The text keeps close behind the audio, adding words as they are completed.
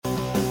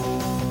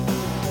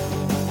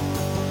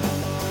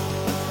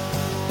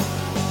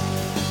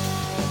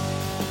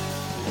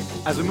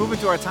As we move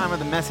into our time of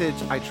the message,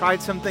 I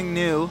tried something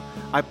new.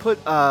 I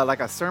put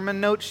like a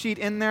sermon note sheet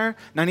in there,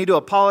 and I need to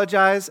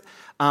apologize.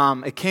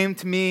 It came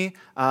to me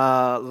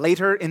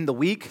later in the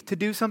week to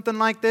do something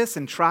like this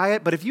and try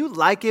it. But if you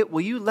like it, will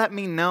you let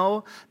me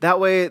know? That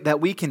way that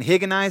we can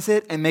Higginize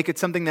it and make it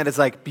something that is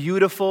like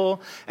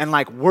beautiful and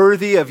like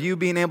worthy of you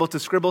being able to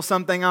scribble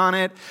something on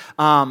it.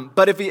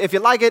 But if you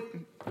like it,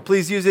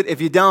 please use it.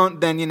 If you don't,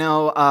 then,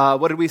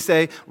 what did we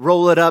say?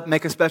 Roll it up,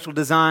 make a special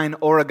design,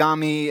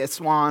 origami, a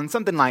swan,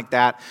 something like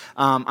that.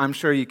 I'm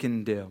sure you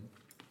can do.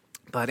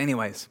 But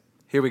anyways,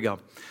 here we go.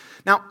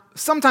 Now,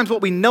 sometimes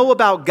what we know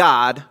about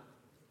God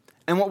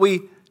and what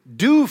we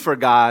do for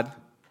God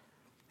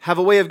have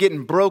a way of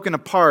getting broken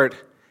apart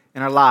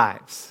in our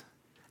lives.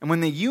 And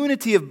when the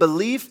unity of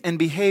belief and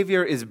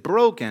behavior is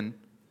broken,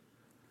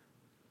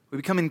 we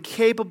become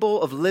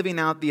incapable of living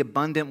out the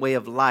abundant way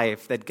of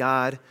life that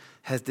God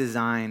has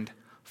designed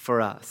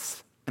for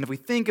us. And if we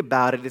think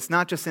about it, it's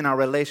not just in our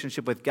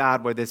relationship with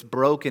God where this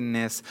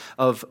brokenness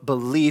of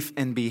belief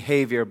and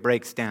behavior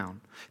breaks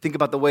down. Think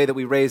about the way that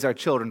we raise our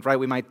children, right?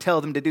 We might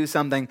tell them to do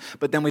something,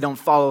 but then we don't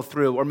follow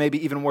through. Or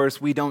maybe even worse,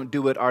 we don't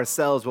do it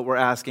ourselves, what we're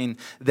asking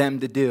them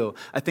to do.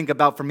 I think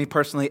about, for me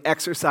personally,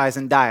 exercise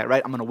and diet,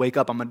 right? I'm going to wake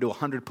up, I'm going to do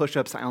 100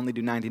 push-ups, I only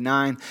do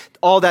 99.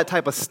 All that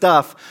type of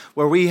stuff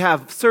where we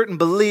have certain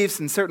beliefs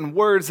and certain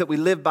words that we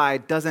live by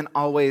doesn't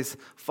always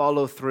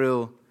follow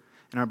through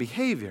in our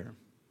behavior.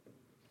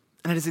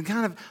 And it is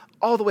kind of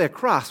all the way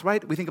across,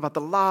 right? We think about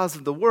the laws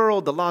of the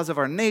world, the laws of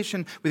our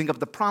nation. We think of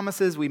the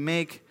promises we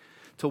make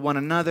to one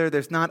another.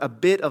 There's not a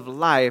bit of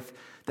life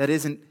that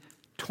isn't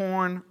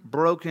torn,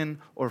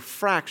 broken, or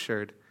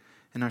fractured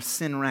in our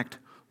sin-wrecked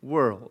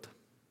world.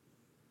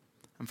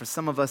 And for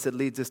some of us, it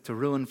leads us to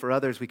ruin. For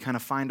others, we kind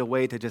of find a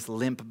way to just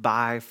limp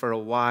by for a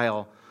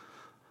while.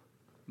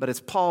 But as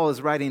Paul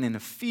is writing in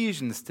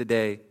Ephesians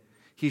today,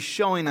 he's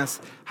showing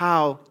us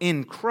how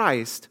in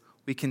Christ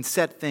we can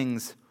set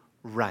things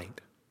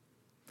right.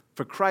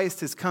 For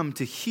Christ has come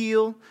to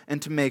heal and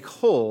to make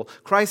whole.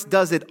 Christ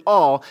does it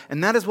all,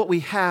 and that is what we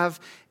have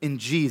in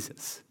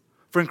Jesus.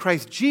 For in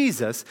Christ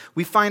Jesus,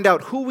 we find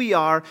out who we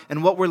are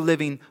and what we're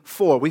living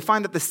for. We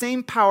find that the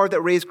same power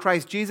that raised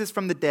Christ Jesus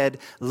from the dead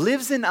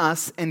lives in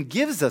us and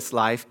gives us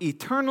life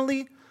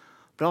eternally,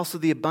 but also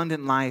the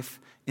abundant life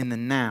in the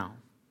now.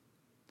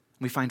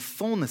 We find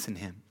fullness in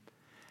Him,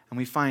 and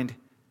we find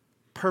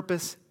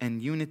purpose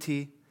and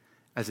unity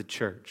as a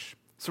church.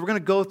 So we're going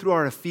to go through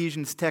our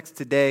Ephesians text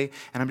today,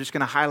 and I'm just going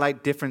to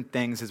highlight different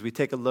things as we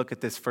take a look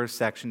at this first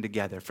section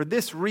together. For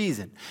this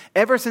reason,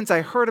 ever since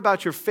I heard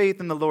about your faith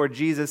in the Lord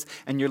Jesus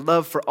and your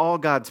love for all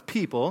God's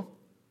people,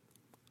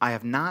 I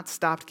have not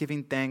stopped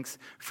giving thanks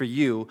for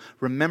you,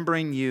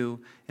 remembering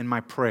you in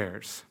my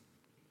prayers.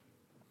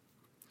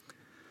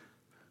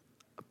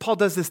 Paul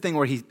does this thing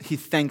where he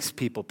thanks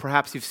people.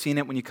 Perhaps you've seen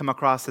it when you come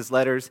across his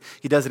letters.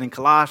 He does it in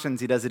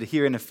Colossians. He does it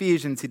here in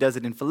Ephesians. He does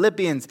it in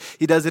Philippians.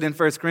 He does it in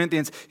 1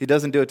 Corinthians. He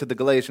doesn't do it to the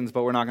Galatians,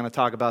 but we're not going to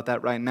talk about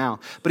that right now.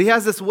 But he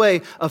has this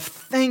way of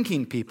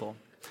thanking people.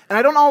 And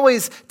I don't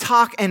always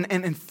talk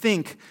and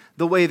think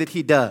the way that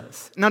he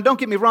does. Now, don't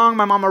get me wrong.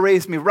 My mama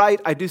raised me right.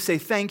 I do say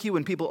thank you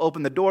when people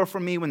open the door for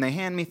me, when they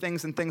hand me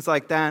things and things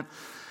like that.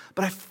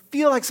 But I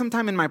feel like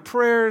sometime in my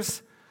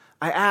prayers,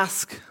 I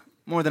ask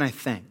more than I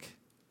think.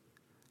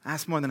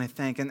 Ask more than I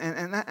think. And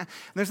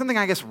there's something,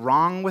 I guess,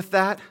 wrong with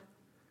that.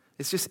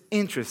 It's just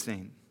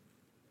interesting.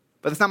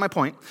 But that's not my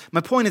point.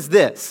 My point is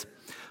this.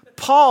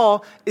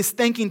 Paul is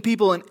thanking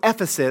people in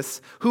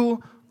Ephesus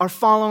who are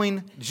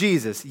following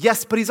Jesus.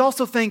 Yes, but he's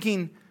also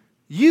thanking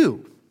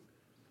you.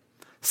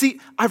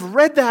 See, I've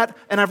read that,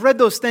 and I've read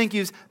those thank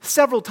yous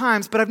several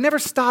times, but I've never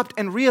stopped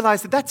and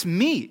realized that that's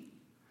me.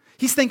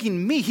 He's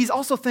thanking me. He's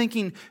also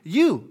thanking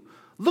you.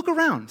 Look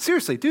around.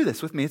 Seriously, do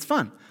this with me. It's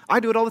fun. I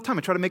do it all the time.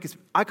 I try to make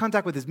eye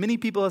contact with as many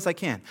people as I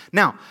can.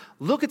 Now,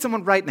 look at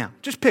someone right now.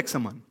 Just pick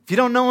someone. If you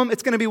don't know them,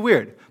 it's going to be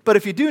weird. But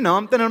if you do know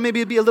them, then maybe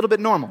it'll be a little bit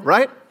normal,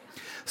 right?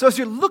 So as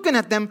you're looking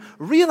at them,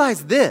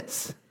 realize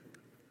this,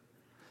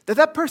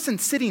 that person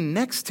sitting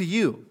next to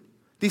you,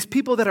 these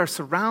people that are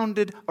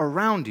surrounded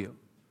around you,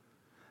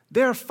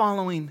 they're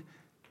following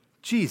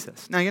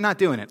Jesus. Now, you're not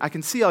doing it. I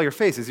can see all your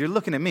faces. You're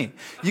looking at me.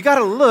 You got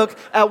to look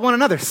at one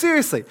another.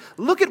 Seriously,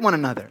 look at one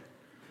another.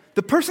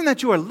 The person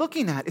that you are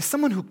looking at is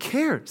someone who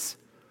cares.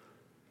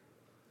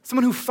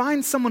 Someone who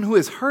finds someone who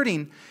is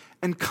hurting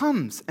and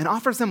comes and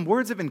offers them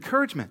words of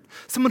encouragement.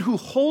 Someone who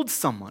holds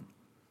someone.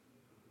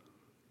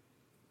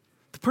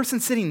 The person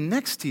sitting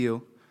next to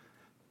you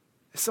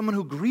is someone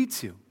who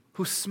greets you,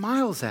 who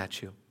smiles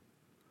at you.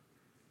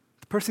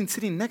 The person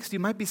sitting next to you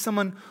might be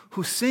someone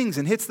who sings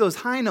and hits those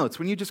high notes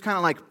when you just kind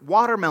of like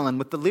watermelon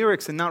with the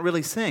lyrics and not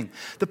really sing.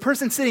 The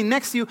person sitting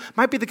next to you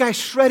might be the guy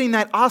shredding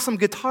that awesome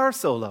guitar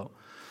solo.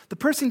 The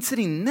person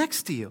sitting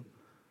next to you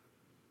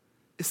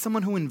is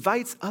someone who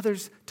invites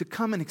others to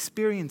come and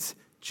experience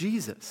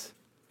Jesus.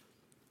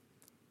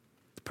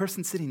 The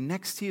person sitting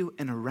next to you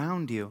and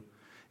around you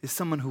is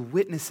someone who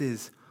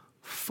witnesses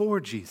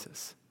for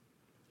Jesus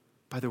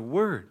by their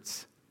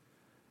words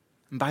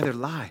and by their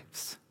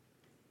lives.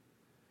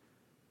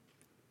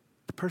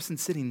 The person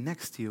sitting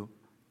next to you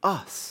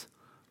us.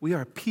 We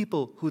are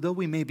people who, though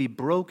we may be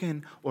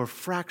broken or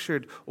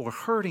fractured or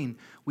hurting,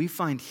 we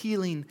find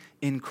healing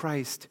in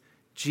Christ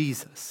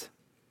Jesus.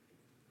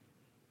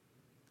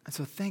 And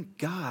so thank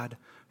God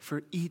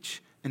for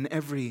each and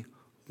every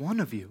one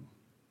of you,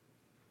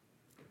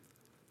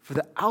 for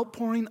the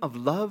outpouring of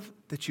love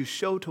that you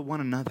show to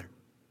one another,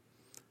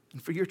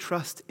 and for your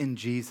trust in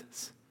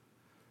Jesus.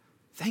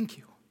 Thank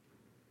you.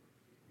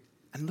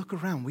 And look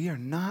around. We are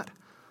not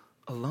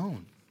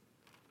alone.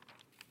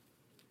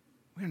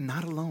 We are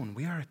not alone.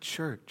 We are a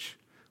church.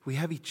 We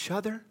have each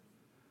other,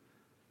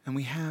 and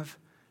we have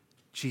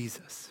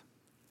Jesus.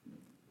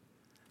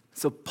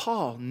 So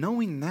Paul,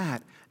 knowing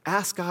that,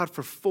 asked God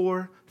for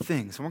 4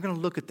 things. And we're going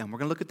to look at them. We're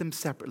going to look at them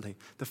separately.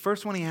 The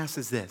first one he asks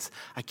is this: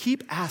 I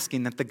keep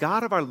asking that the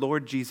God of our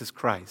Lord Jesus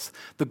Christ,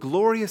 the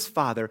glorious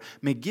Father,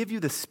 may give you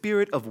the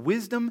spirit of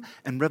wisdom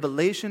and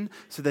revelation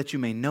so that you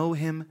may know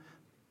him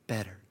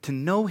better. To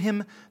know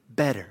him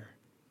better.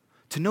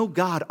 To know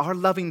God, our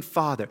loving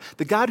Father,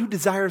 the God who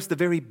desires the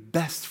very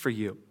best for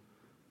you.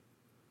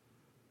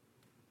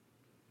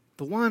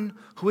 The one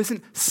who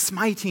isn't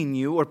smiting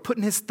you or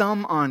putting his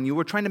thumb on you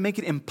or trying to make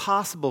it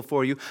impossible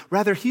for you.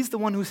 Rather, he's the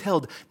one who's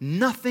held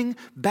nothing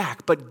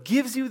back, but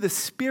gives you the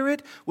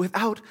Spirit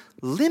without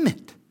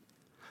limit.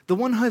 The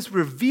one who has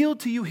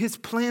revealed to you his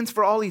plans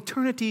for all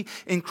eternity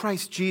in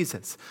Christ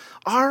Jesus.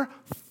 Our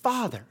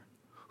Father,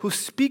 who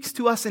speaks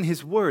to us in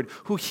his word,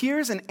 who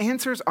hears and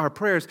answers our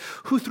prayers,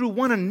 who through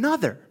one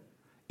another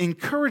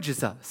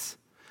encourages us,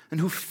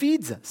 and who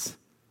feeds us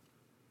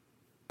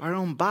by our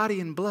own body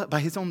and blood,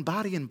 by his own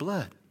body and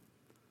blood,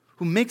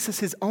 who makes us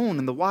his own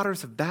in the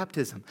waters of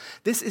baptism.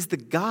 This is the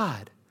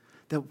God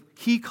that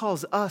he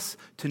calls us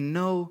to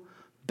know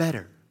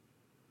better.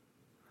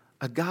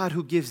 A God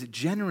who gives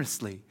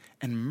generously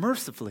and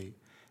mercifully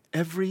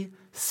every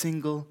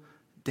single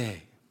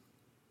day.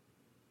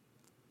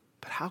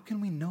 But how can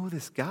we know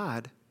this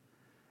God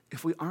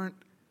if we aren't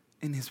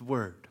in his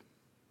word?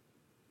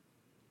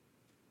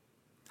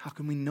 How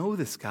can we know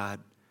this God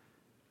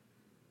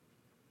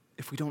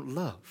if we don't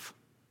love?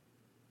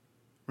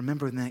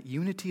 Remember, when that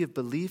unity of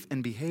belief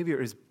and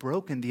behavior is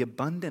broken, the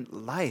abundant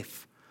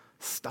life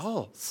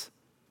stalls.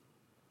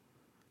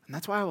 And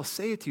that's why I will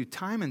say it to you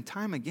time and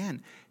time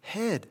again.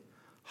 Head,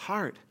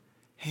 heart,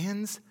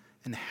 hands,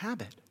 and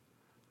habit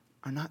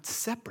are not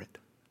separate.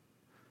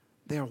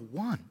 They are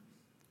one.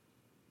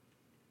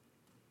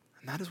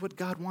 And that is what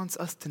God wants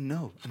us to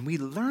know. And we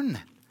learn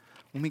that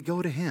when we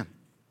go to him.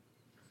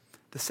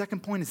 The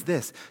second point is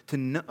this.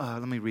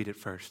 Let me read it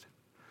first.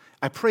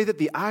 I pray that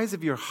the eyes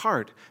of your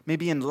heart may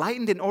be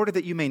enlightened in order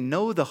that you may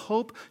know the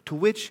hope to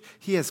which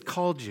he has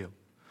called you.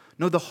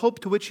 Know the hope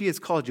to which he has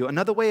called you.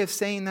 Another way of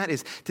saying that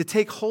is to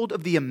take hold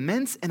of the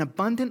immense and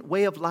abundant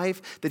way of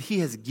life that he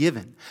has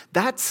given.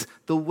 That's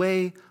the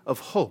way of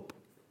hope.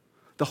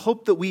 The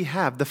hope that we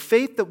have, the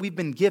faith that we've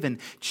been given,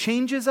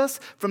 changes us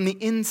from the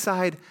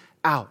inside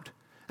out.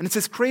 And it's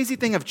this crazy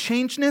thing of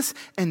changeness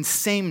and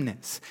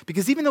sameness.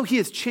 Because even though he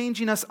is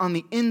changing us on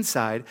the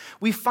inside,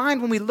 we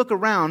find when we look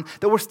around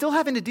that we're still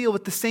having to deal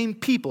with the same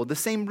people, the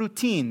same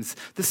routines,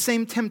 the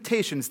same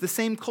temptations, the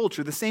same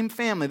culture, the same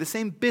family, the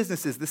same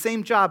businesses, the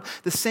same job,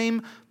 the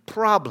same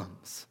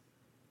problems.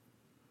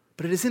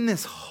 But it is in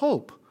this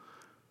hope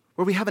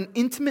where we have an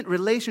intimate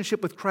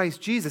relationship with Christ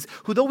Jesus,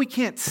 who though we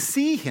can't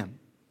see him,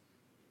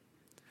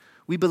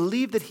 we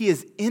believe that he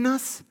is in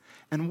us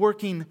and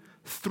working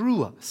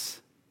through us.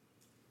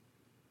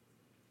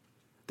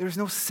 There's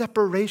no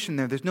separation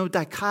there. There's no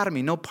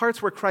dichotomy. No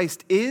parts where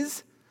Christ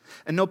is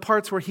and no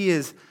parts where he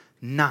is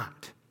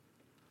not.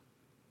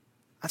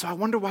 And so I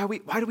wonder why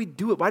do we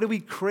do it? Why do we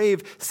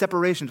crave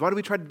separations? Why do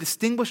we try to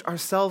distinguish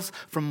ourselves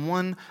from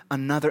one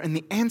another? And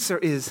the answer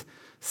is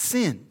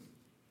sin.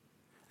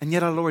 And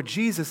yet our Lord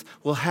Jesus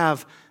will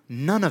have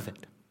none of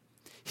it.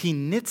 He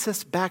knits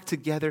us back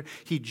together.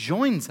 He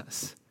joins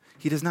us.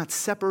 He does not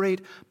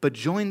separate, but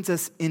joins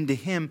us into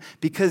him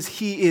because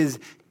he is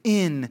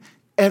in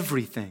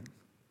everything.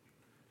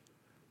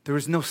 There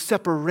is no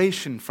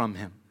separation from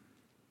him.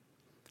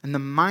 And the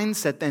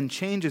mindset then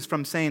changes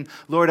from saying,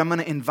 Lord, I'm going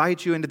to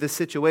invite you into this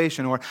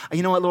situation, or,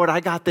 you know what, Lord, I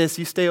got this,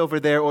 you stay over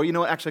there, or, you know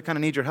what, actually I kind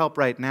of need your help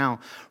right now.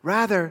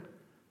 Rather,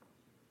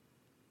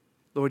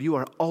 Lord, you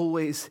are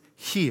always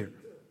here.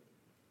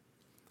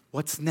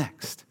 What's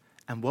next?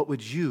 And what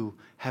would you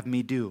have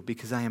me do?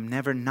 Because I am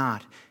never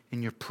not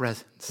in your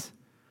presence.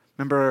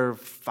 Remember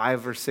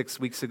 5 or 6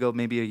 weeks ago,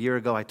 maybe a year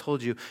ago, I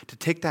told you to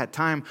take that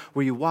time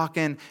where you walk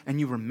in and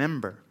you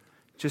remember.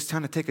 Just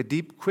kind of take a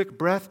deep, quick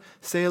breath,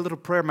 say a little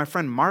prayer. My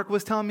friend Mark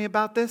was telling me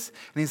about this,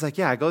 and he's like,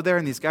 yeah, I go there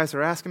and these guys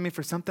are asking me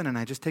for something, and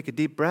I just take a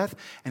deep breath,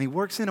 and he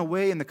works in a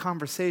way in the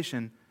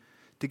conversation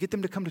to get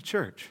them to come to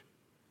church.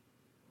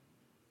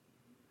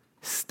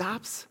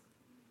 Stops,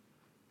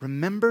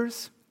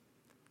 remembers,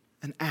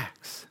 and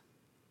acts.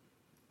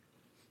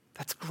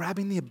 That's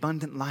grabbing the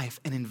abundant life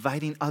and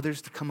inviting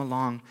others to come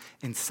along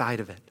inside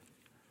of it.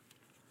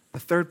 The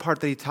third part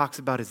that he talks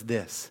about is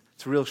this.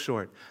 It's real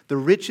short. The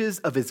riches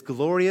of his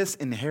glorious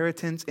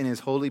inheritance in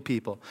his holy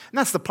people. And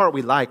that's the part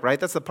we like, right?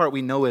 That's the part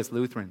we know as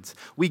Lutherans.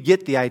 We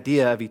get the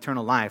idea of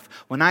eternal life.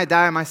 When I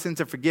die, my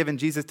sins are forgiven.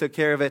 Jesus took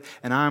care of it,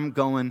 and I'm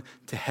going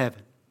to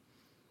heaven.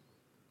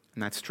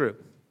 And that's true.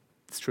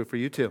 It's true for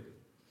you too.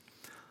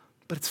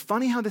 But it's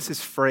funny how this is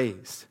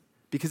phrased,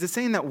 because it's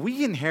saying that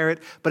we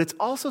inherit, but it's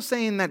also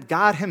saying that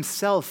God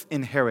himself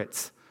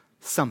inherits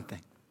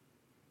something.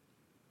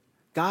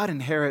 God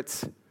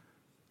inherits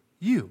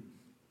you.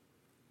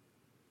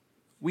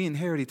 We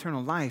inherit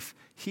eternal life.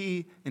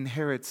 He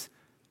inherits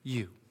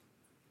you.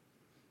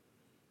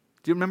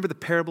 Do you remember the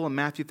parable in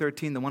Matthew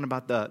 13, the one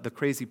about the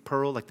crazy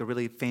pearl, like the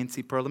really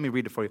fancy pearl? Let me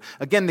read it for you.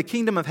 Again, the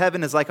kingdom of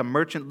heaven is like a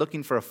merchant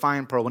looking for a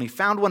fine pearl. When he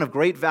found one of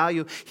great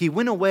value, he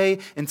went away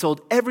and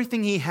sold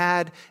everything he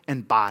had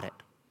and bought it.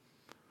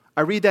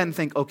 I read that and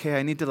think, okay,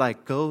 I need to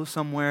go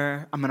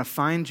somewhere. I'm going to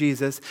find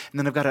Jesus, and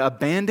then I've got to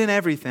abandon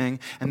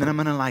everything, and then I'm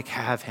going to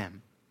have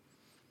him.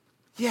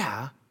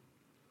 Yeah.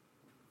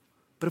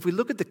 But if we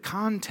look at the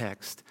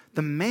context,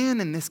 the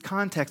man in this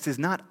context is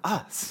not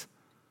us,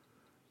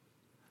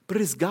 but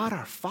it is God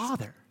our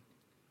Father.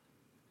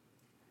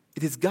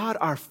 It is God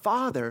our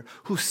Father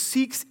who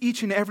seeks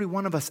each and every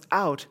one of us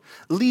out,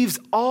 leaves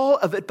all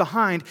of it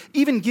behind,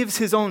 even gives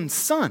his own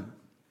Son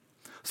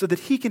so that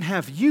he can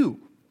have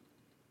you.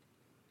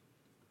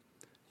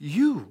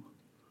 You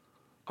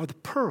are the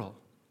pearl,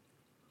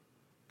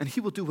 and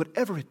he will do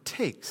whatever it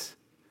takes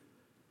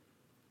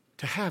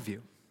to have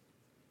you.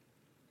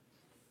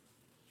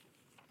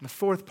 And the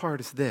fourth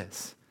part is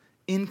this: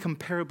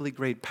 incomparably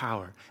great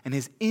power. And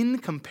his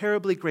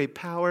incomparably great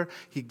power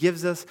he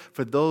gives us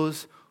for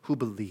those who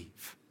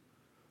believe.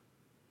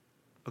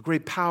 A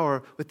great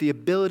power with the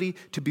ability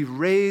to be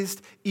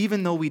raised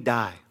even though we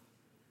die.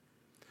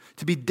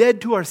 To be dead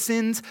to our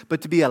sins,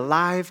 but to be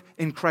alive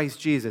in Christ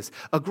Jesus.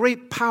 A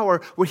great power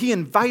where he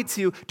invites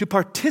you to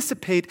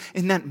participate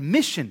in that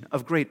mission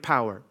of great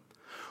power.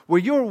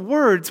 Where your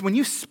words, when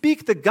you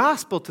speak the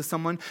gospel to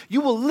someone, you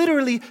will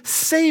literally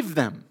save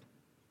them.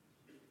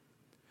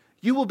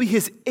 You will be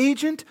his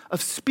agent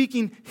of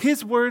speaking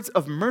his words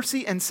of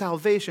mercy and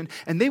salvation,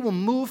 and they will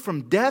move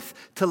from death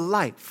to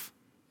life.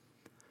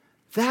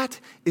 That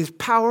is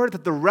power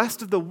that the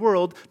rest of the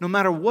world, no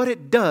matter what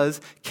it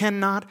does,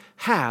 cannot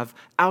have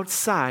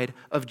outside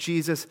of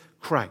Jesus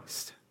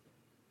Christ.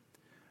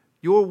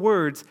 Your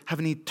words have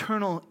an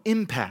eternal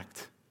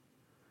impact.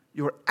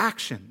 Your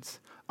actions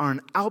are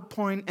an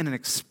outpouring and an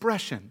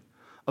expression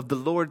of the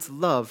Lord's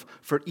love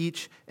for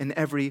each and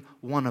every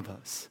one of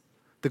us.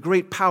 The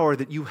great power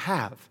that you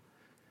have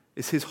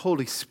is his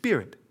Holy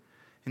Spirit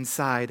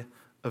inside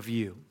of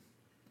you.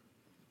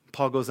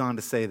 Paul goes on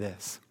to say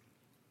this: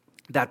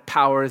 that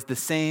power is the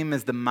same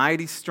as the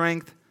mighty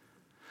strength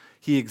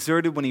he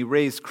exerted when he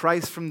raised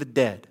Christ from the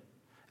dead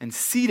and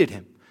seated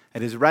him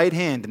at his right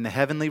hand in the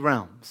heavenly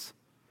realms,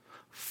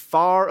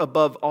 far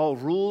above all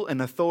rule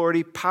and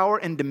authority, power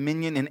and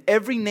dominion, and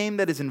every name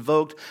that is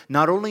invoked,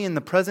 not only in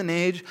the present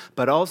age,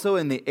 but also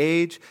in the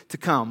age to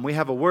come. We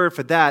have a word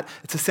for that.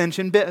 It's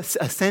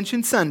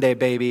Ascension Sunday,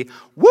 baby.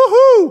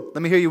 Woohoo!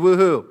 Let me hear you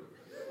woohoo.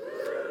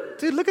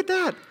 Dude, look at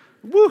that.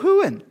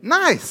 Woohooing.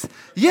 Nice.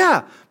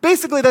 Yeah.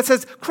 Basically, that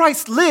says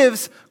Christ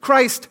lives,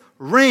 Christ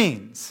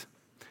reigns.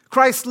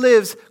 Christ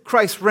lives,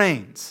 Christ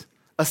reigns.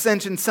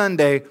 Ascension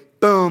Sunday,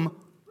 boom.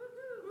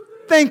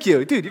 Thank you.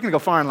 Dude, you're going to go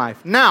far in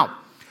life. Now,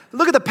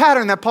 look at the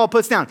pattern that Paul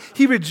puts down.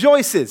 He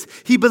rejoices.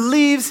 He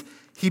believes.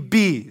 He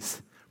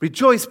bees.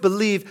 Rejoice,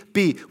 believe,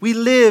 be. We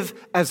live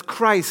as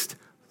Christ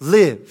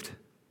lived.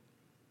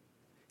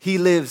 He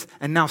lives,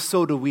 and now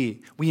so do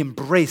we. We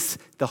embrace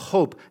the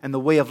hope and the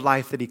way of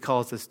life that he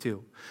calls us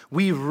to.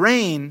 We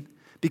reign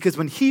because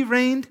when he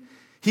reigned,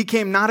 he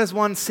came not as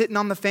one sitting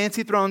on the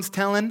fancy thrones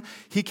telling.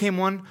 He came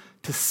one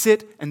to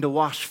sit and to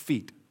wash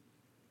feet.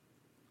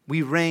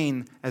 We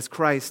reign as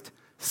Christ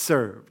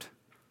served.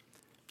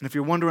 And if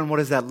you're wondering what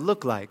does that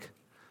look like,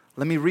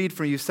 let me read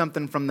for you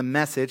something from the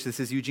Message. This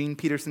is Eugene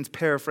Peterson's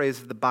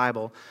paraphrase of the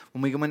Bible.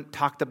 When we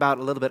talked about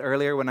a little bit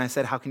earlier when I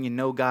said, how can you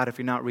know God if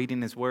you're not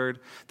reading his word?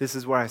 This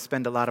is where I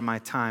spend a lot of my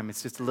time.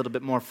 It's just a little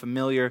bit more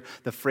familiar,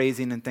 the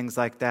phrasing and things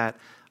like that.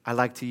 I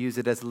like to use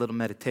it as a little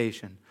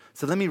meditation.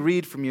 So let me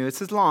read from you.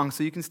 This is long,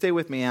 so you can stay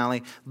with me,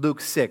 Allie.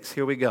 Luke 6,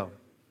 here we go.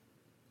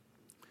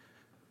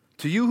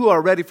 To you who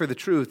are ready for the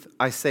truth,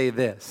 I say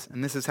this,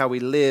 and this is how we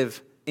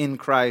live in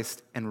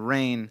Christ and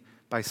reign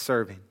by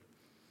serving.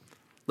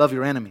 Love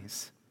your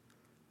enemies.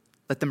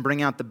 Let them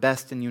bring out the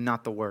best in you,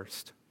 not the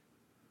worst.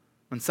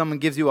 When someone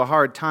gives you a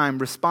hard time,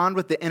 respond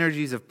with the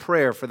energies of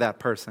prayer for that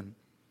person.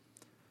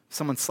 If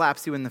someone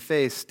slaps you in the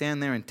face,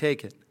 stand there and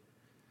take it.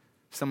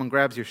 If someone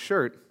grabs your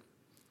shirt,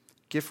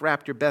 gift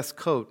wrap your best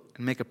coat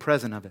and make a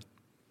present of it.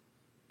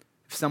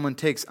 If someone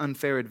takes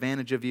unfair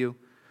advantage of you,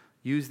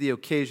 use the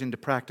occasion to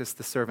practice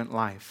the servant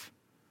life.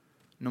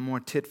 No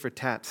more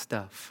tit-for-tat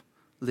stuff.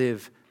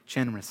 Live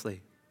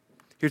generously.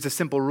 Here's a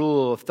simple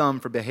rule of thumb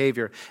for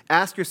behavior.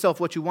 Ask yourself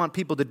what you want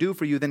people to do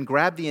for you, then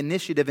grab the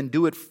initiative and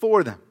do it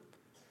for them.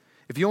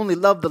 If you only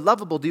love the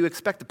lovable, do you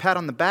expect a pat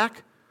on the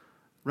back?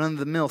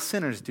 Run-of-the-mill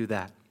sinners do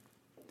that.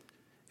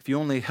 If you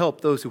only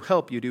help those who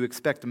help you, do you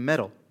expect a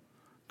medal?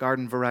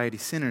 Garden variety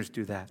sinners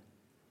do that.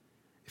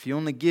 If you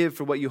only give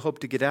for what you hope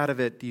to get out of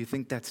it, do you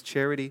think that's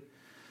charity?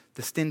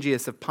 The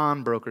stingiest of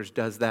pawnbrokers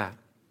does that.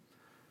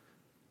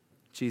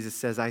 Jesus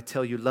says, I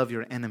tell you, love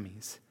your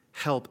enemies.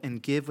 Help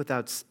and give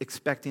without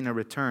expecting a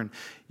return.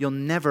 You'll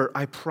never,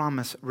 I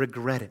promise,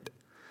 regret it.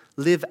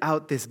 Live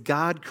out this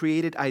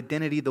God-created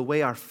identity the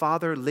way our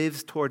Father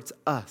lives towards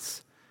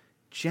us,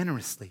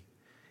 generously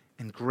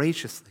and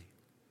graciously.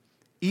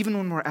 Even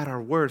when we're at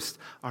our worst,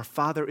 our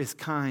Father is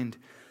kind.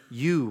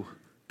 You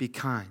be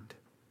kind.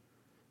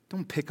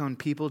 Don't pick on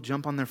people,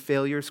 jump on their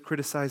failures,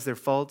 criticize their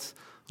faults,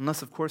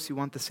 unless, of course, you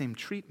want the same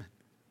treatment.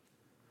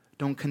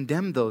 Don't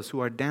condemn those who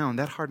are down.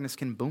 That hardness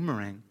can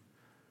boomerang.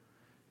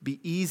 Be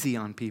easy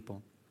on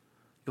people.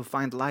 You'll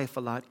find life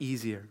a lot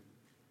easier.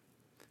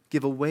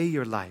 Give away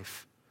your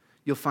life.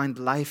 You'll find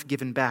life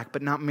given back,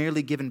 but not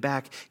merely given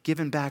back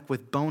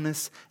with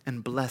bonus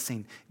and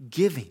blessing.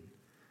 Giving,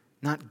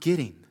 not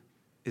getting,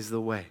 is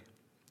the way.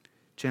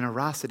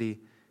 Generosity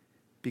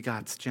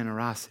begots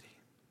generosity.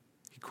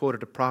 He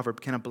quoted a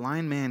proverb, can a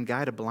blind man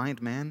guide a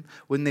blind man?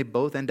 Wouldn't they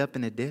both end up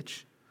in a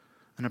ditch?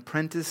 An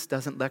apprentice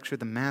doesn't lecture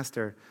the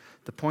master.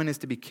 The point is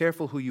to be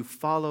careful who you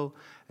follow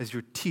as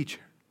your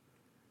teacher.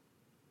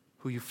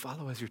 Who you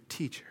follow as your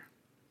teacher.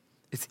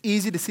 It's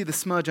easy to see the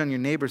smudge on your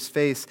neighbor's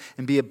face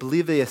and be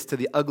oblivious to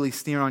the ugly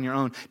sneer on your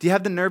own. Do you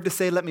have the nerve to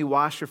say, let me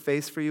wash your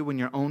face for you when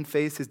your own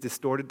face is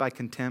distorted by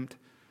contempt?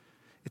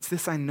 It's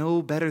this I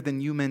know better than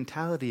you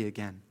mentality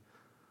again.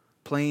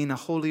 Playing a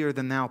holier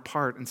than thou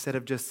part instead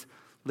of just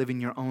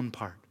living your own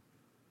part.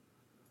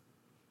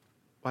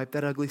 Wipe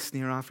that ugly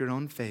sneer off your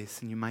own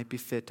face and you might be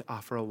fit to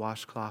offer a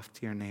washcloth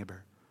to your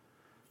neighbor.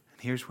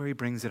 And here's where he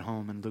brings it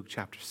home in Luke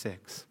chapter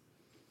 6.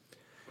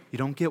 You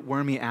don't get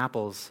wormy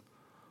apples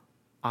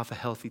off a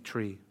healthy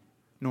tree,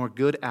 nor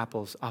good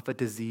apples off a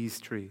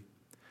diseased tree.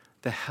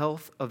 The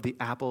health of the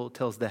apple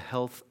tells the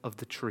health of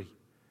the tree.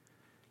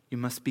 You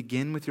must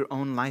begin with your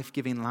own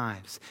life-giving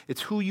lives.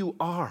 It's who you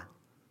are,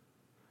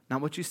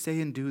 not what you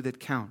say and do that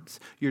counts.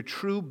 Your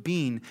true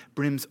being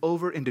brims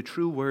over into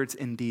true words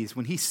and deeds.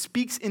 When he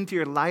speaks into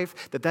your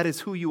life that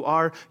is who you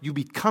are, you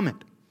become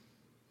it.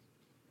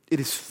 It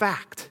is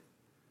fact.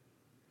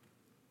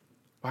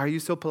 Why are you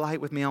so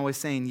polite with me, always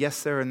saying, yes,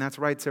 sir, and that's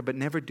right, sir, but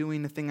never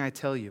doing the thing I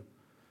tell you?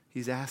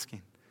 He's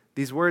asking.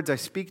 These words I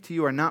speak to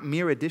you are not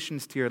mere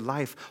additions to your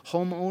life,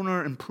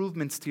 homeowner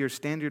improvements to your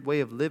standard way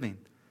of living.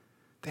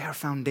 They are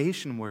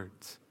foundation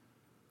words,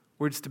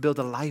 words to build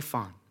a life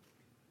on.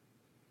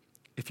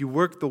 If you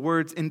work the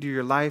words into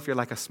your life, you're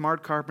like a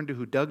smart carpenter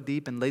who dug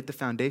deep and laid the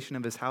foundation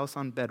of his house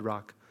on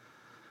bedrock.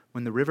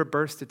 When the river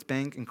burst its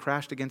bank and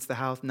crashed against the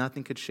house,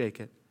 nothing could shake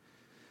it.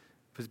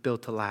 It was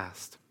built to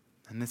last.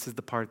 And this is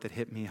the part that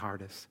hit me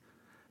hardest.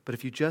 But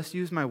if you just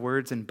use my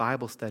words in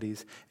Bible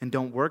studies and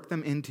don't work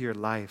them into your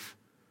life,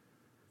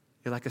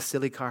 you're like a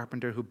silly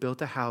carpenter who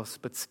built a house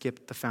but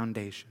skipped the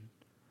foundation.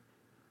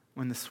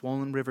 When the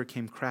swollen river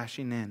came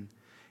crashing in,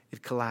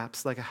 it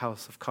collapsed like a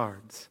house of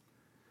cards.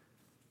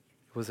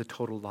 It was a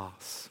total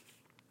loss.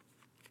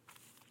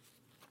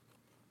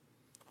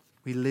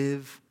 We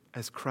live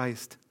as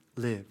Christ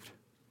lived.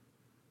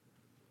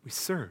 We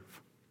serve.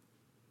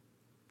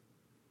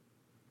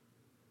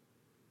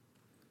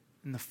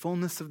 In the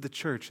fullness of the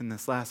church in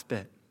this last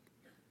bit.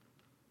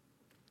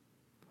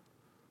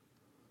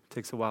 It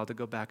takes a while to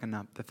go back and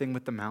up. The thing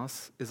with the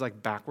mouse is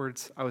like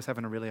backwards. I was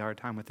having a really hard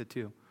time with it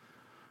too.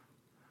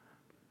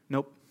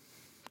 Nope.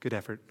 Good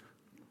effort.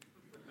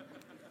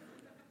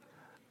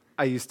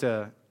 I used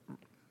to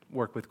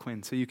work with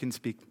Quinn, so you can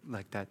speak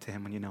like that to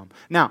him when you know him.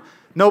 Now,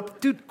 nope.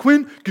 Dude,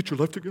 Quinn, get your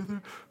life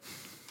together.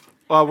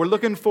 We're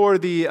looking for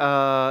the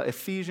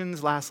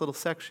Ephesians last little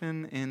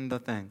section in the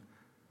thing.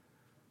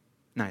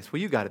 Nice.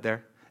 Well, you got it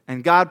there.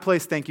 And God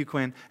placed, thank you,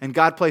 Quinn, and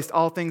God placed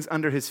all things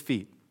under his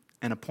feet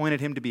and appointed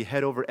him to be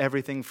head over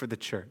everything for the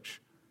church,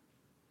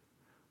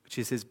 which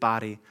is his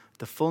body,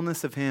 the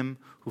fullness of him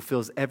who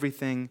fills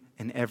everything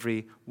in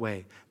every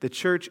way. The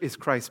church is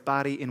Christ's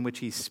body in which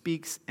he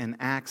speaks and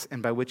acts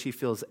and by which he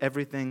fills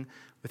everything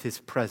with his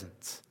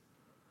presence.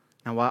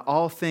 Now, while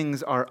all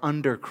things are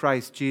under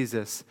Christ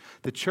Jesus,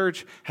 the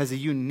church has a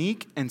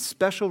unique and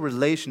special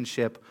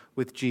relationship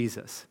with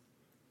Jesus.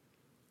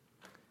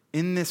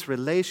 In this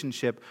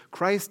relationship,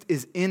 Christ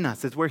is in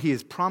us. It's where he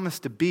is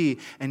promised to be.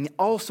 And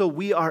also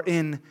we are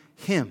in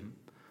him.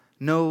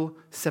 No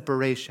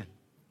separation.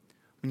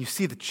 When you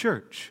see the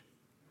church,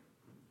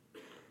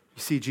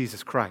 you see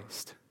Jesus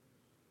Christ.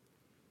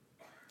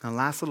 Now, the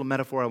last little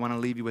metaphor I want to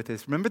leave you with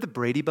is, remember the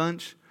Brady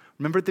Bunch?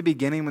 Remember at the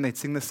beginning when they'd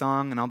sing the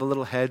song and all the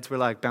little heads were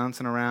like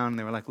bouncing around and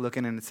they were like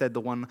looking and it said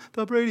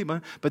the Brady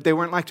Bunch. But they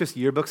weren't like just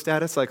yearbook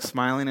status, like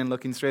smiling and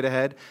looking straight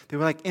ahead. They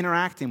were like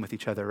interacting with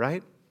each other,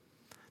 right?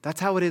 That's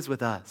how it is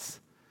with us.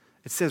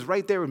 It says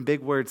right there in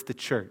big words, the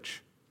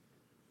church.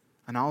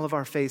 And all of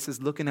our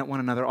faces looking at one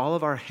another, all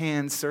of our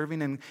hands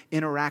serving and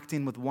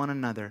interacting with one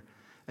another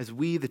as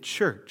we, the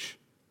church,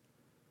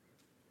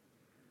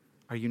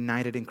 are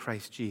united in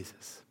Christ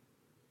Jesus.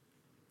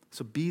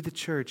 So be the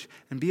church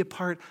and be a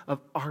part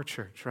of our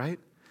church, right?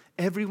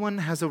 Everyone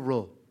has a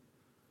role.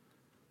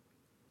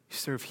 You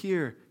serve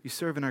here, you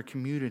serve in our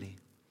community.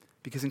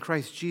 Because in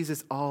Christ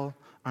Jesus, all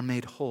are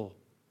made whole.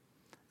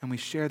 And we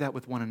share that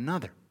with one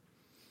another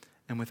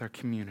and with our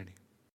community.